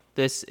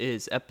This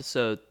is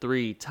episode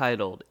 3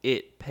 titled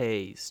It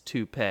Pays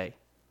to Pay.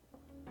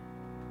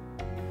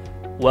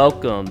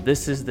 Welcome.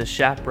 This is the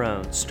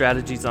Chaperone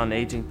Strategies on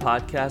Aging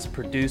podcast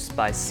produced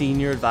by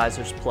Senior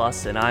Advisors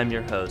Plus, and I'm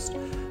your host.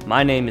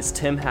 My name is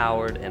Tim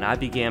Howard, and I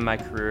began my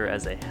career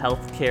as a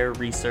healthcare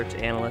research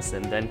analyst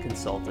and then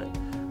consultant.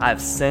 I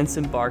have since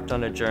embarked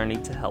on a journey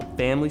to help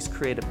families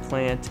create a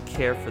plan to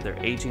care for their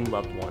aging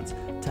loved ones,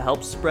 to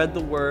help spread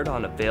the word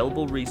on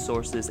available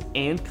resources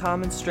and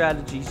common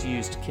strategies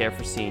used to care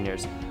for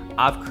seniors.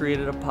 I've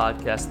created a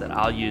podcast that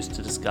I'll use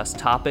to discuss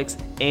topics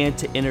and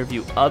to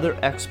interview other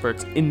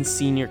experts in the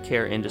senior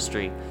care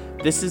industry.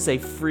 This is a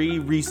free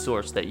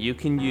resource that you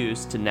can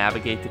use to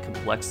navigate the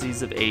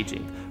complexities of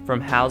aging, from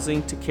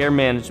housing to care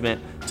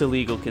management to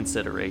legal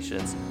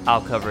considerations.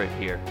 I'll cover it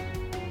here.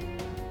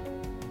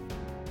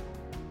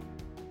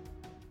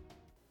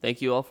 Thank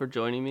you all for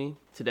joining me.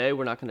 Today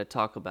we're not going to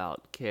talk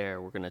about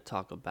care. We're going to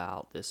talk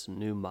about this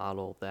new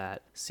model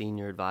that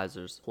Senior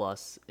Advisors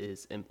Plus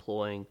is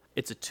employing.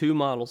 It's a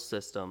two-model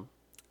system,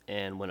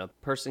 and when a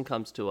person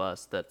comes to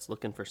us that's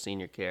looking for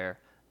senior care,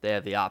 they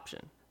have the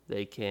option.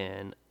 They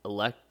can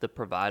elect the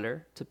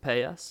provider to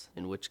pay us,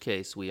 in which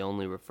case we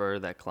only refer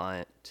that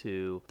client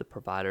to the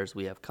providers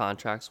we have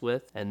contracts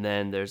with, and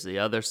then there's the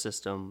other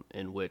system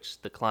in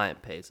which the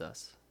client pays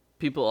us.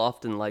 People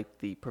often like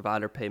the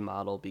provider pay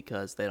model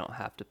because they don't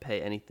have to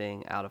pay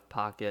anything out of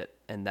pocket,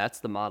 and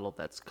that's the model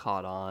that's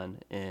caught on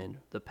in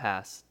the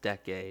past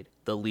decade.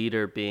 The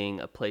leader being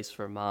A Place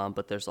for Mom,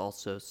 but there's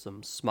also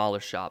some smaller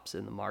shops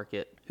in the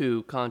market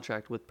who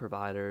contract with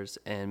providers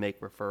and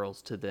make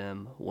referrals to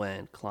them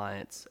when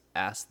clients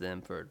ask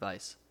them for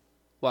advice.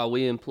 While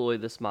we employ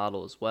this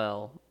model as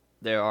well,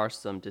 there are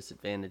some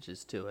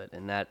disadvantages to it,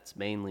 and that's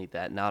mainly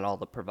that not all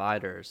the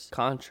providers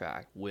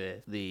contract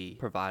with the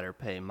provider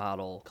pay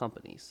model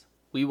companies.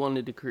 We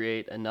wanted to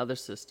create another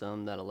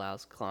system that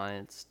allows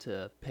clients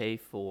to pay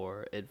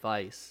for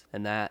advice,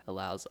 and that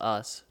allows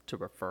us to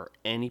refer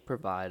any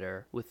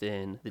provider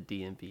within the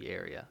DMV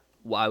area.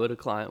 Why would a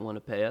client want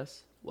to pay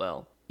us?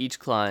 Well, each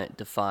client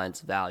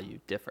defines value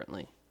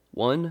differently.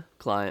 One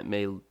client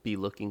may be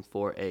looking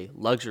for a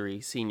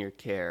luxury senior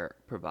care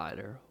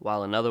provider,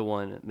 while another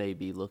one may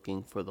be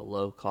looking for the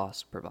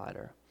low-cost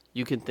provider.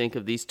 You can think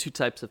of these two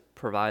types of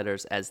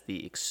providers as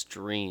the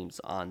extremes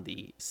on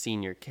the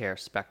senior care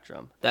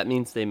spectrum. That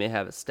means they may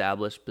have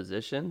established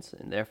positions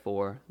and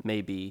therefore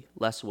may be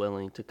less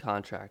willing to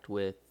contract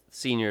with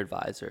senior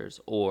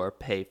advisors or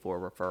pay for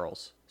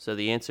referrals. So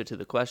the answer to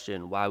the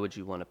question, why would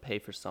you want to pay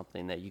for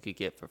something that you could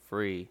get for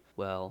free?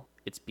 Well,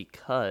 it's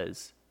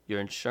because you're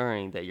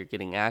ensuring that you're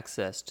getting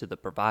access to the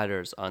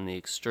providers on the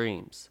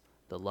extremes,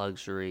 the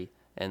luxury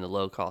and the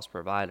low-cost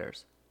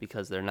providers,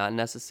 because they're not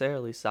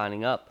necessarily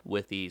signing up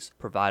with these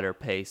provider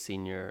pay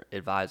senior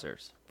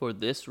advisors. For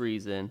this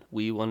reason,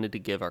 we wanted to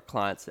give our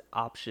clients the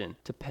option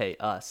to pay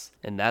us,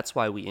 and that's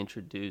why we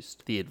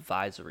introduced the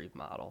advisory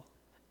model.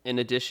 In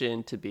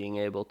addition to being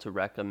able to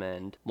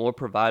recommend more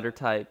provider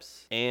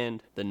types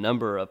and the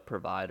number of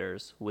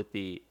providers with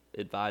the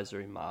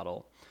advisory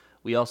model,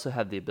 we also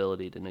have the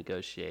ability to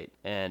negotiate,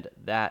 and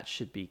that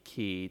should be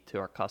key to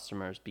our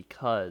customers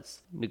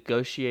because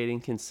negotiating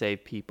can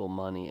save people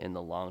money in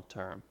the long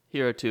term.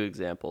 Here are two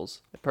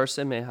examples. A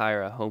person may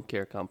hire a home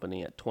care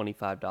company at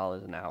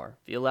 $25 an hour.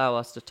 If you allow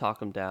us to talk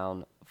them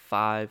down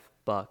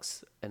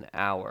 $5 an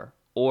hour,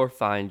 or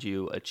find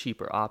you a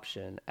cheaper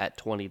option at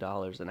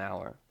 $20 an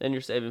hour, then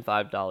you're saving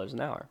 $5 an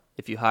hour.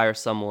 If you hire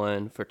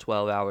someone for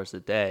 12 hours a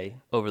day,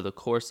 over the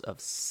course of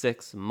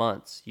 6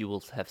 months, you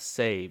will have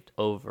saved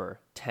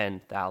over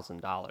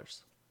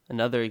 $10,000.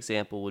 Another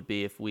example would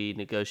be if we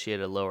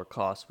negotiate a lower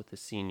cost with the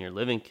senior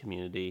living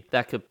community.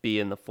 That could be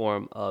in the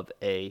form of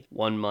a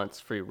 1 month's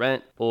free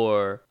rent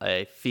or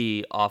a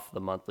fee off the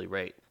monthly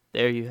rate.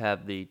 There you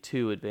have the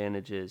two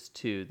advantages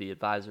to the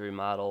advisory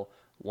model.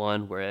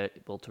 One, we're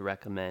able to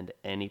recommend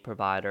any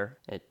provider,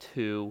 and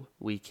two,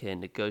 we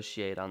can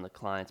negotiate on the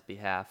client's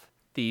behalf.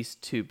 These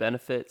two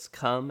benefits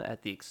come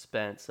at the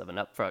expense of an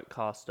upfront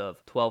cost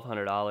of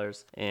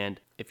 $1,200, and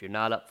if you're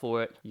not up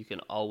for it, you can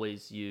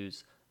always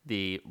use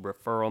the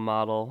referral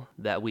model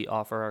that we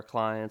offer our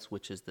clients,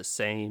 which is the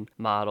same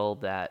model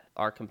that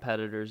our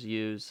competitors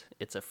use.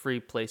 It's a free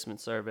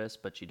placement service,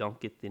 but you don't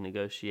get the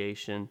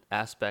negotiation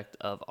aspect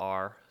of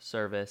our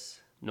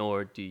service,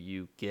 nor do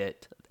you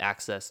get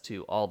access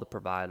to all the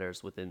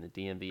providers within the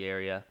DMV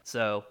area.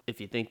 So if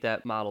you think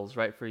that model is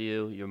right for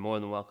you, you're more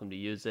than welcome to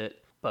use it.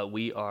 But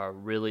we are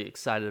really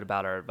excited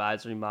about our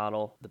advisory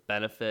model. The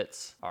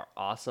benefits are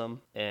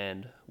awesome,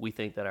 and we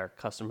think that our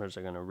customers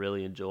are going to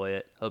really enjoy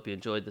it. Hope you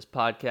enjoyed this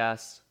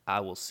podcast.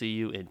 I will see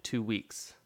you in 2 weeks.